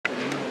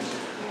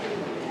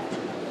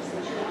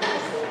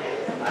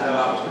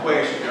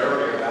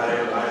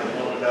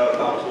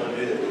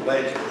the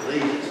Pledge of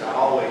Allegiance. I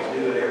always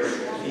do it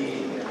every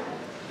meeting.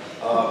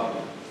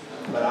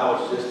 But I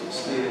was just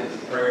extending the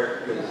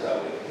prayer because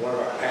one of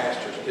our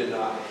pastors could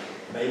not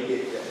make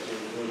it. That was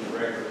doing the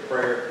regular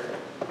prayer.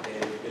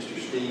 And Mr.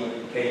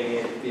 Steve came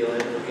in to fill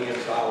in for him,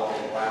 so I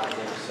won't allow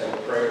him to say a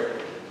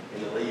prayer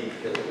in the lead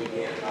because we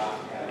can't not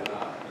have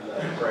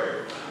another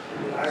prayer.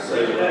 I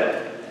agree with that.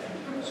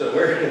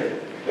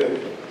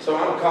 So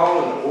I'm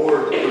calling to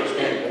order the Brooks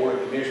County Board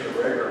of Commissioners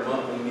regular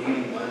monthly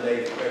meeting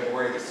Monday,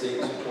 February the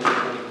 6th,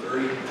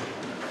 2023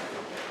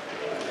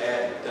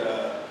 at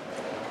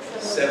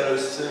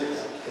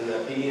 7:06 in the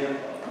p.m.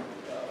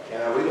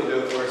 And we're going to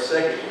go for a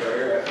second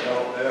prayer.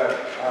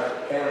 Our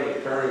county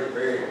attorney is a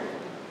very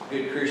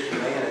good Christian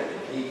man, and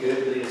he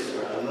could lead us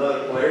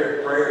another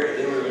prayer, and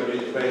then we're going to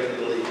do the pledge of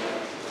allegiance.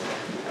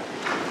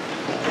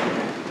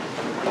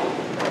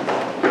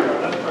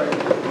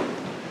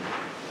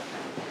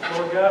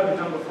 Lord God, we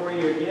come before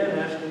you again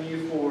asking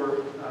you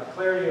for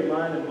clarity of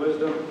mind and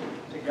wisdom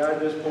to guide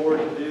this board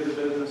to do the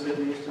business it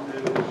needs to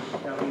do.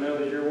 God, we know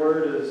that your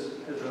word is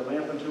a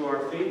lamp unto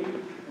our feet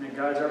and it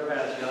guides our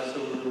paths, God, so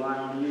we rely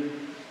on you,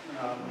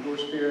 your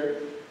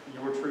spirit, and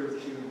your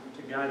truth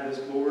to guide this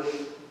board.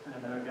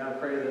 And God, I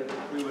pray that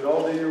we would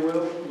all do your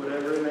will,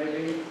 whatever